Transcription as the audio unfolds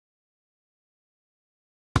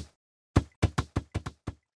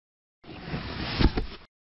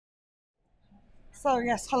So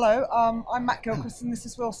yes, hello. I'm Mak Gilchrist and this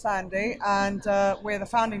is Will Sandy, and we're the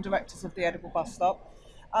founding directors of the Edible Bus Stop.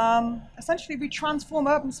 Essentially, we transform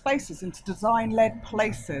urban spaces into design-led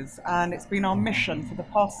places, and it's been our mission for the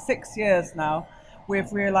past 6 years now.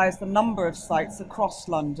 We've realised a number of sites across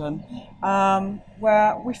London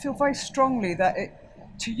where we feel very strongly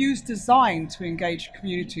that to use design to engage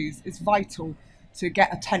communities is vital to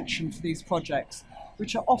get attention for these projects,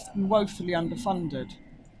 which are often woefully underfunded.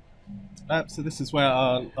 So this is where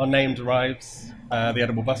our name derives, the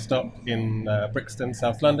Edible Bus Stop in Brixton,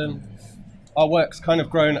 South London. Our work's kind of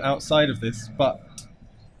grown outside of this, but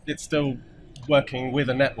it's still working with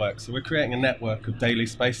a network. So we're creating a network of daily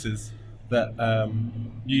spaces that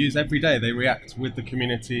you use every day. They react with the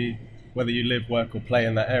community, whether you live, work or play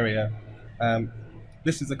in that area.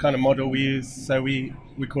 This is the kind of model we use, so we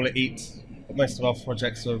call it EAT. Most of our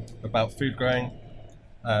projects are about food growing.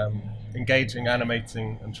 Engaging,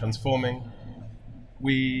 animating and transforming.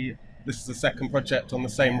 This is the second project on the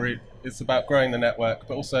same route. It's about growing the network,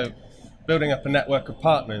 but also building up a network of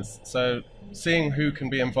partners. So seeing who can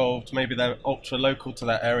be involved. Maybe they're ultra local to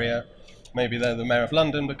that area. Maybe they're the Mayor of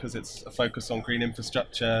London because it's a focus on green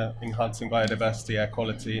infrastructure, enhancing biodiversity, air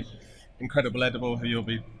quality. Incredible Edible, who you'll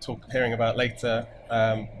be hearing about later.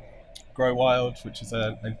 Grow Wild, which is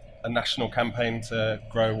a national campaign to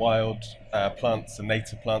grow wild plants and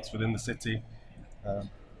native plants within the city.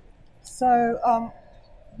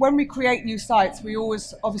 When we create new sites, we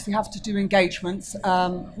always obviously have to do engagements.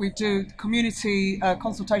 We do community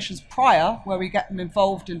consultations prior, where we get them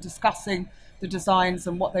involved in discussing the designs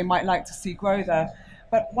and what they might like to see grow there.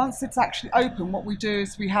 But once it's actually open, what we do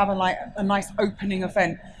is we have a nice opening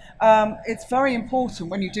event. It's very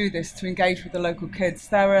important when you do this to engage with the local kids.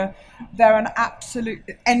 They're an absolute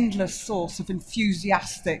endless source of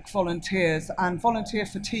enthusiastic volunteers, and volunteer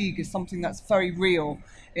fatigue is something that's very real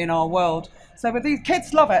in our world. So but these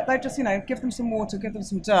kids love it. They just, give them some water, give them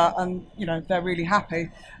some dirt, and they're really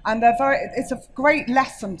happy. And it's a great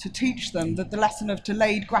lesson to teach them, the lesson of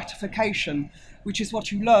delayed gratification, which is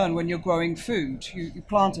what you learn when you're growing food. You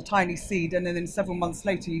plant a tiny seed and then several months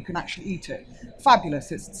later you can actually eat it.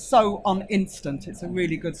 Fabulous. It's so instant. It's a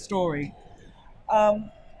really good story.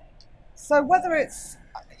 So whether it's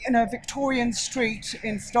Victorian Street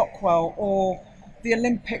in Stockwell or the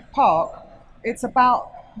Olympic Park, it's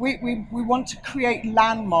about we want to create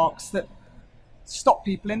landmarks that stop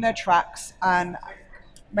people in their tracks and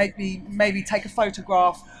maybe take a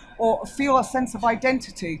photograph or feel a sense of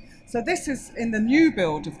identity. So this is in the new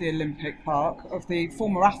build of the Olympic Park, of the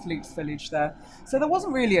former athletes' village there. So there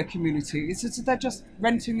wasn't really a community. It's just they're just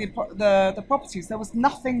renting the properties. There was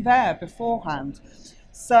nothing there beforehand.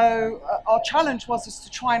 So our challenge was to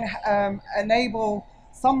try and enable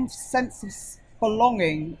some sense of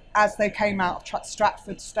belonging as they came out of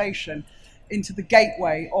Stratford Station into the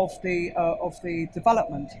gateway of the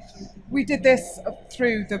development. We did this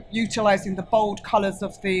through utilising the bold colours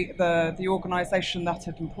of the organisation that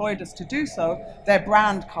had employed us to do so, their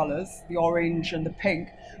brand colours, the orange and the pink,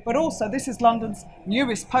 but also this is London's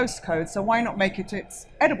newest postcode, so why not make it its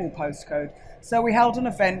edible postcode? So we held an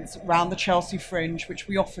event around the Chelsea Fringe, which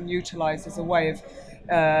we often utilise as a way of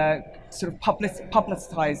sort of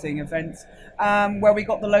publicising events, where we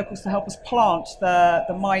got the locals to help us plant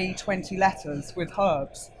the My 20 letters with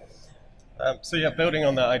herbs. So yeah, building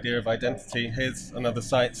on that idea of identity, here's another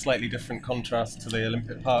site, slightly different contrast to the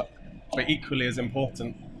Olympic Park, but equally as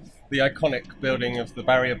important. The iconic building of the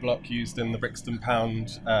barrier block used in the Brixton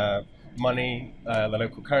pound money, the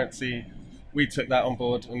local currency. We took that on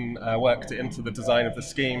board and worked it into the design of the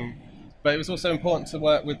scheme. But it was also important to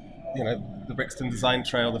work with the Brixton Design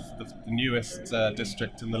Trail, the newest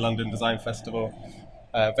district in the London Design Festival.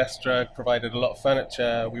 Vestra provided a lot of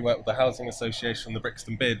furniture. We worked with the Housing Association, the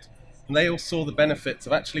Brixton Bid, and they all saw the benefits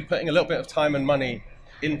of actually putting a little bit of time and money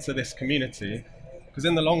into this community, because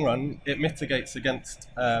in the long run it mitigates against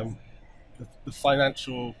the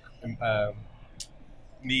financial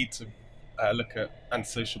need to look at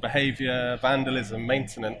antisocial behaviour, vandalism,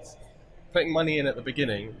 maintenance. Putting money in at the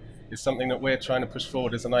beginning is something that we're trying to push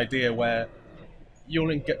forward as an idea where you're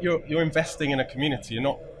investing in a community. You're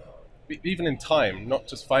not, even in time, not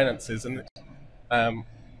just finances. And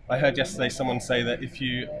I heard yesterday someone say that if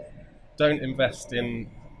you don't invest in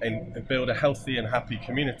build a healthy and happy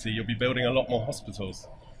community, you'll be building a lot more hospitals.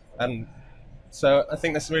 And so I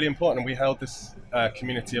think that's really important. We held this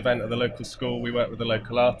community event at the local school. We worked with a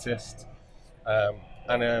local artist, I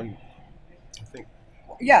think.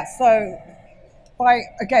 Yeah. So.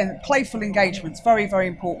 Again, playful engagement's very, very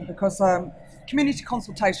important, because community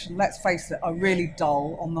consultation, let's face it, are really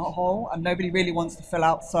dull on the whole, and nobody really wants to fill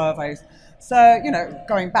out surveys. So,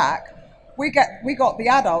 going back, we got the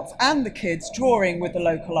adults and the kids drawing with the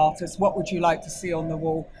local artists. What would you like to see on the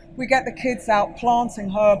wall? We get the kids out planting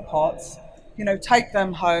herb pots. You know, take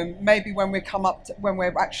them home. Maybe when we come up to, when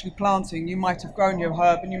we're actually planting, you might have grown your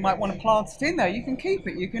herb and you might want to plant it in there. You can keep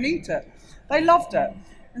it. You can eat it. They loved it,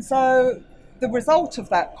 and so the result of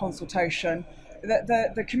that consultation,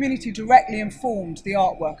 the community directly informed the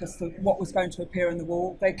artwork as to what was going to appear in the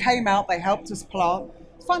wall. They came out. They helped us plant.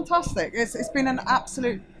 It's fantastic. It's been an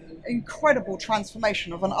absolute incredible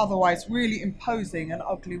transformation of an otherwise really imposing and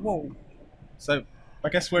ugly wall. So I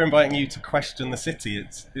guess we're inviting you to question the city.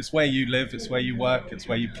 It's where you live, it's where you work, it's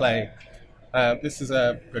where you play. This is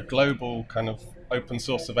a global kind of open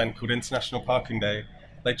source event called International Parking Day.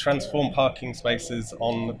 They transform parking spaces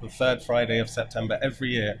on the third Friday of September every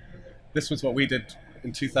year. This was what we did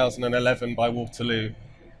in 2011 by Waterloo.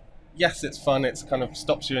 Yes, it's fun, it's kind of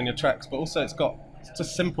stops you in your tracks, but also it's got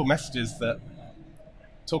just simple messages that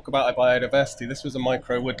talk about biodiversity. This was a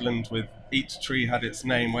micro woodland with each tree had its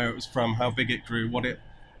name, where it was from, how big it grew, what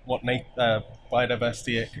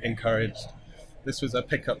biodiversity it encouraged. This was a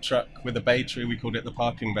pickup truck with a bay tree, we called it the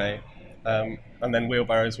parking bay. And then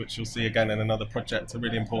wheelbarrows, which you'll see again in another project, are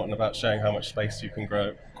really important about showing how much space you can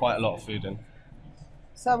grow quite a lot of food in.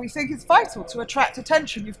 So we think it's vital to attract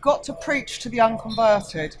attention. You've got to preach to the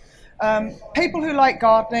unconverted. People who like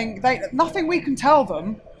gardening, nothing we can tell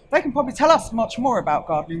them. They can probably tell us much more about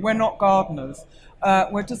gardening. We're not gardeners.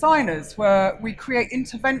 We're designers. We create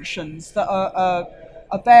interventions that are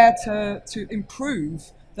there to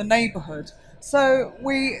improve the neighbourhood. So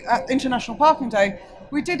we, at International Parking Day,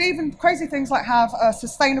 we did even crazy things like have a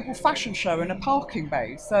sustainable fashion show in a parking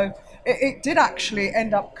bay. So it did actually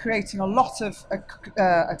end up creating a lot of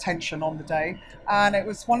attention on the day. And it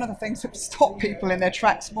was one of the things that stopped people in their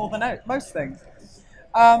tracks more than most things.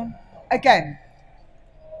 Again,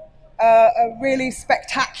 a really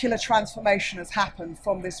spectacular transformation has happened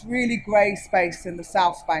from this really grey space in the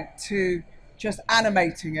South Bank to just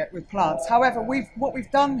animating it with plants. However, what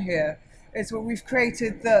we've done here is we've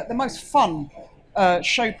created the most fun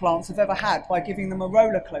show plants I've ever had by giving them a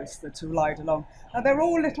roller coaster to ride along. Now they're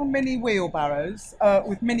all little mini wheelbarrows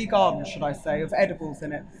with mini gardens, should I say, of edibles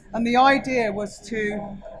in it. And the idea was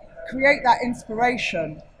to create that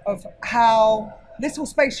inspiration of how little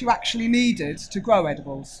space you actually needed to grow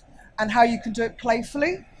edibles, and how you can do it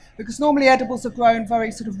playfully, because normally edibles are grown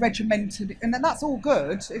very sort of regimented, and then that's all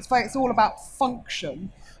good. It's all about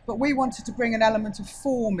function, but we wanted to bring an element of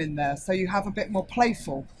form in there, so you have a bit more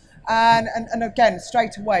playful. And again,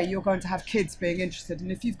 straight away, you're going to have kids being interested.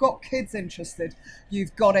 And if you've got kids interested,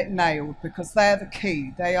 you've got it nailed, because they're the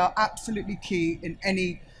key. They are absolutely key in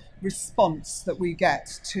any response that we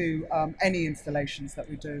get to any installations that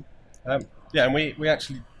we do. Yeah, and we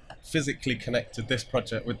actually physically connected this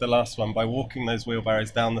project with the last one by walking those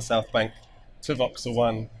wheelbarrows down the South Bank to Vauxhall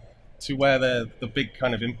 1, to where the big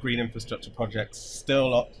kind of green infrastructure projects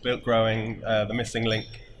still growing, the missing link.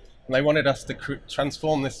 And they wanted us to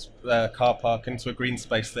transform this car park into a green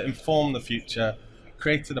space that informed the future,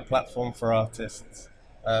 created a platform for artists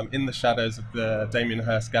in the shadows of the Damien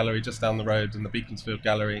Hirst Gallery just down the road and the Beaconsfield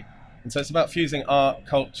Gallery. And so it's about fusing art,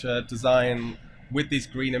 culture, design with these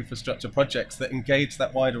green infrastructure projects that engage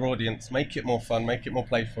that wider audience, make it more fun, make it more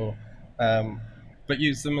playful, but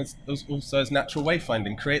use them also as natural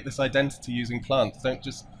wayfinding. Create this identity using plants. Don't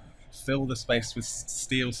just fill the space with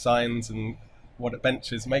steel signs and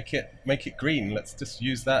benches. Make it green. Let's just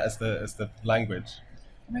use that as the language.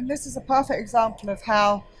 I mean, this is a perfect example of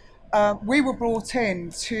how we were brought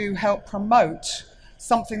in to help promote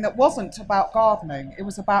something that wasn't about gardening. It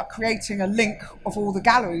was about creating a link of all the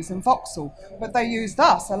galleries in Vauxhall. But they used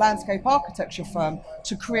us, a landscape architecture firm,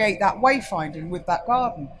 to create that wayfinding with that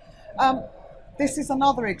garden. This is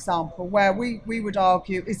another example where we would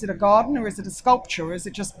argue, is it a garden or is it a sculpture, or is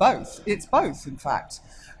it just both? It's both, in fact.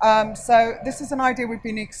 So this is an idea we've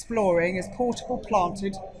been exploring, is portable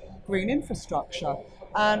planted green infrastructure,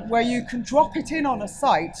 and where you can drop it in on a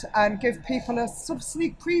site and give people a sort of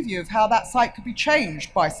sneak preview of how that site could be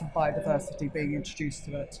changed by some biodiversity being introduced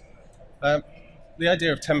to it. The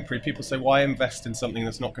idea of temporary, people say, why invest in something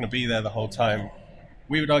that's not going to be there the whole time?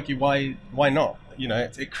 We would argue, why not? You know,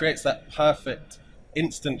 it creates that perfect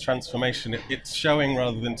instant transformation. It's showing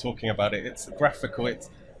rather than talking about it. It's graphical, it's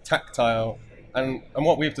tactile. And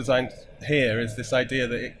what we've designed here is this idea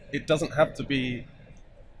that it doesn't have to be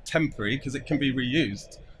temporary, because it can be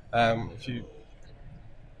reused.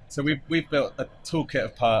 So we've built a toolkit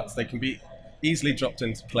of parts. They can be easily dropped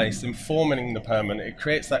into place, informing the permanent. It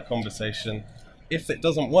creates that conversation. If it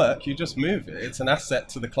doesn't work, you just move it. It's an asset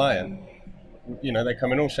to the client. You know, they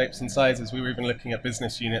come in all shapes and sizes. We were even looking at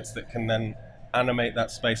business units that can then animate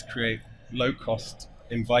that space, create low cost,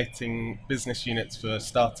 inviting business units for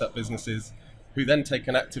startup businesses who then take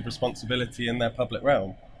an active responsibility in their public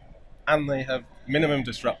realm. And they have minimum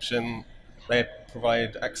disruption. They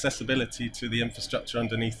provide accessibility to the infrastructure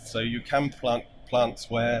underneath, so you can plant plants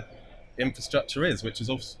where infrastructure is, which is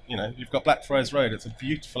also, you've got Blackfriars Road. It's a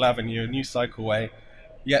beautiful avenue, a new cycleway,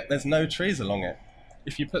 yet there's no trees along it.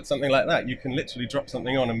 If you put something like that, you can literally drop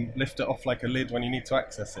something on and lift it off like a lid when you need to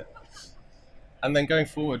access it. And then going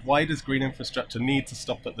forward, why does green infrastructure need to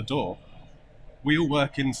stop at the door? We all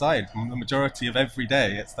work inside the majority of every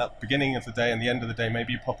day. It's that beginning of the day and the end of the day,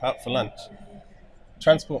 maybe you pop out for lunch.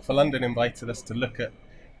 Transport for London invited us to look at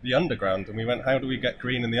the underground, and we went, how do we get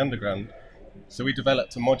green in the underground? So we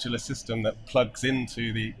developed a modular system that plugs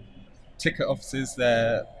into the ticket offices.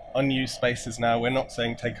 They're unused spaces now. We're not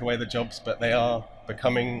saying take away the jobs, but they are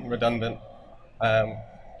becoming redundant.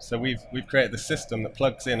 So we've created the system that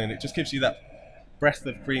plugs in, and it just gives you that breath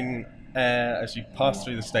of green air as you pass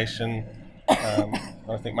through the station.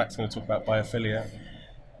 I think Mac's going to talk about biophilia.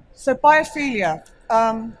 So biophilia,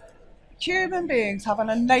 human beings have an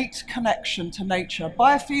innate connection to nature.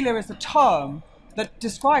 Biophilia is a term that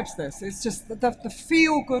describes this. It's just the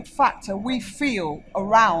feel-good factor we feel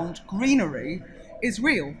around greenery is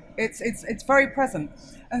real. It's very present.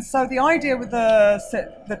 And so the idea with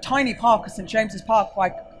the tiny park of St James's Park, by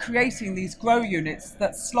creating these grow units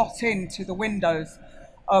that slot into the windows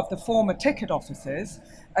of the former ticket offices,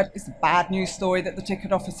 it's a bad news story that the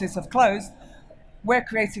ticket offices have closed. We're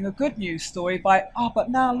creating a good news story by, but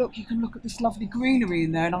now look, you can look at this lovely greenery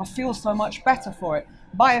in there and I feel so much better for it.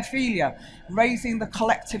 Biophilia, raising the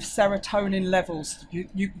collective serotonin levels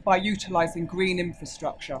by utilising green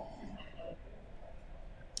infrastructure.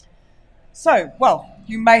 So, well,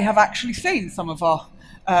 you may have actually seen some of our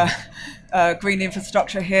green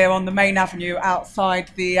infrastructure here on the main avenue outside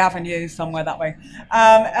the avenue somewhere that way.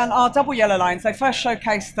 And our double yellow lines, they first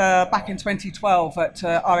showcased back in 2012 at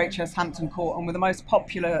RHS Hampton Court and were the most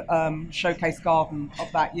popular showcase garden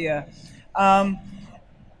of that year.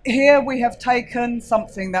 Here we have taken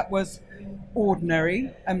something that was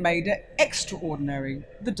ordinary and made it extraordinary,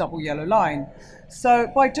 the double yellow line.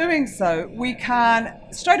 So by doing so, we can,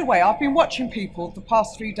 straight away, I've been watching people the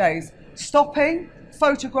past 3 days, stopping,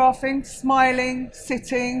 photographing, smiling,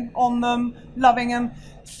 sitting on them, loving them,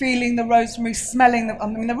 feeling the rosemary, smelling them. I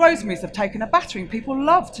mean, the rosemaries have taken a battering. People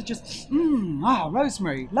love to just,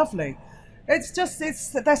 rosemary, lovely. It's just,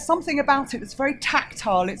 there's something about it that's very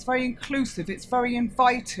tactile, it's very inclusive, it's very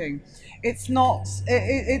inviting. It's not,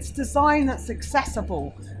 it's design that's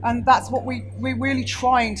accessible, and that's what we're really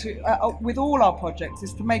trying to, with all our projects,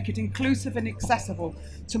 is to make it inclusive and accessible,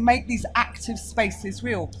 to make these active spaces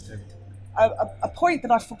real. A point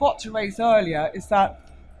that I forgot to raise earlier is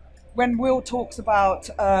that when Will talks about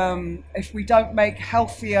if we don't make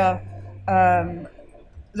healthier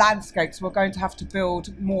landscapes, we're going to have to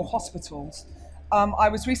build more hospitals. I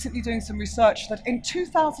was recently doing some research that in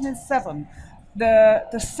 2007,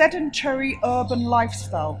 the sedentary urban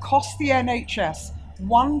lifestyle cost the NHS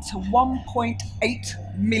 £1 to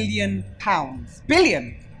 £1.8 million.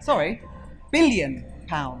 Billion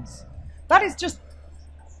pounds. That is just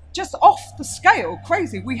off the scale,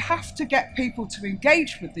 crazy. We have to get people to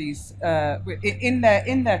engage with these in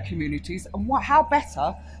their communities, and how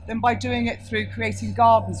better than by doing it through creating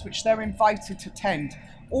gardens which they're invited to tend.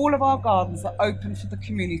 All of our gardens are open for the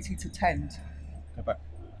community to tend.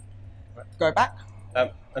 Go back.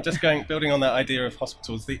 And just building on that idea of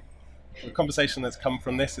hospitals, the conversation that's come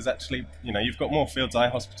from this is actually, you've got Moorfields Eye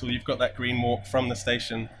Hospital, you've got that green walk from the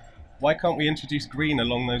station. Why can't we introduce green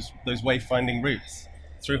along those wayfinding routes?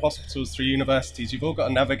 Through hospitals, through universities, you've all got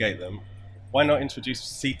to navigate them. Why not introduce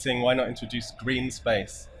seating? Why not introduce green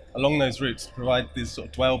space along those routes to provide these sort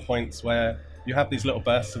of dwell points where you have these little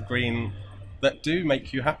bursts of green that do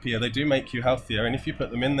make you happier, they do make you healthier, and if you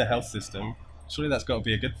put them in the health system, surely that's got to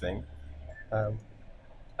be a good thing.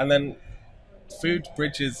 And then food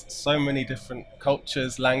bridges so many different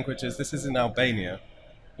cultures, languages. This is in Albania.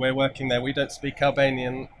 We're working there. We don't speak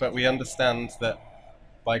Albanian, but we understand that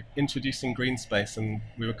by introducing green space, and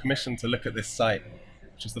we were commissioned to look at this site,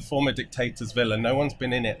 which is the former dictator's villa. No one's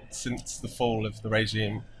been in it since the fall of the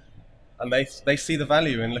regime. And they see the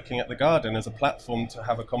value in looking at the garden as a platform to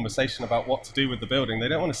have a conversation about what to do with the building. They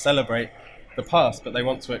don't want to celebrate the past, but they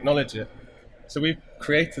want to acknowledge it. So we've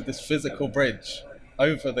created this physical bridge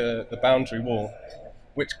over the boundary wall,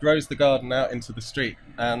 which grows the garden out into the street.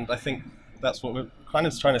 And I think that's what we're kind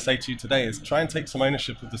of trying to say to you today, is try and take some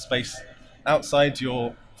ownership of the space outside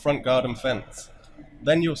your front garden fence.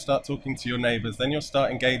 Then you'll start talking to your neighbours, then you'll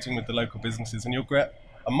start engaging with the local businesses, and you'll get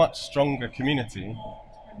a much stronger community.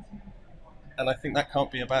 And I think that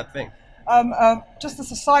can't be a bad thing. Just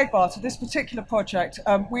as a sidebar to this particular project,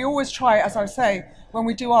 we always try, as I say, when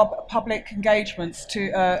we do our public engagements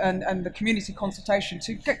and the community consultation,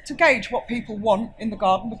 to gauge what people want in the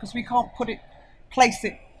garden, because we can't place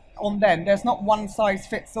it on them. There's not one size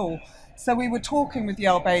fits all. So we were talking with the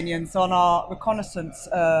Albanians on our reconnaissance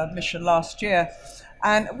mission last year,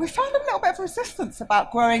 and we found a little bit of resistance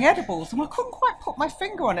about growing edibles, and I couldn't quite put my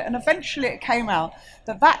finger on it. And eventually it came out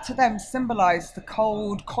that to them symbolised the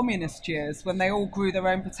cold communist years when they all grew their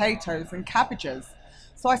own potatoes and cabbages.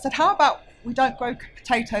 So I said, how about we don't grow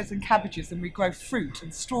potatoes and cabbages, and we grow fruit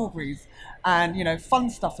and strawberries and, you know, fun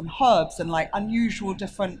stuff and herbs and like unusual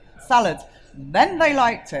different salads. Then they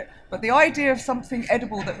liked it. But the idea of something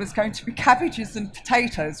edible that was going to be cabbages and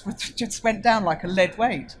potatoes just went down like a lead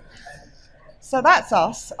weight. So that's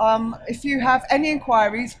us. If you have any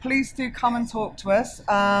inquiries, please do come and talk to us.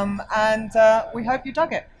 And we hope you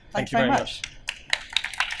dug it. Thanks very much.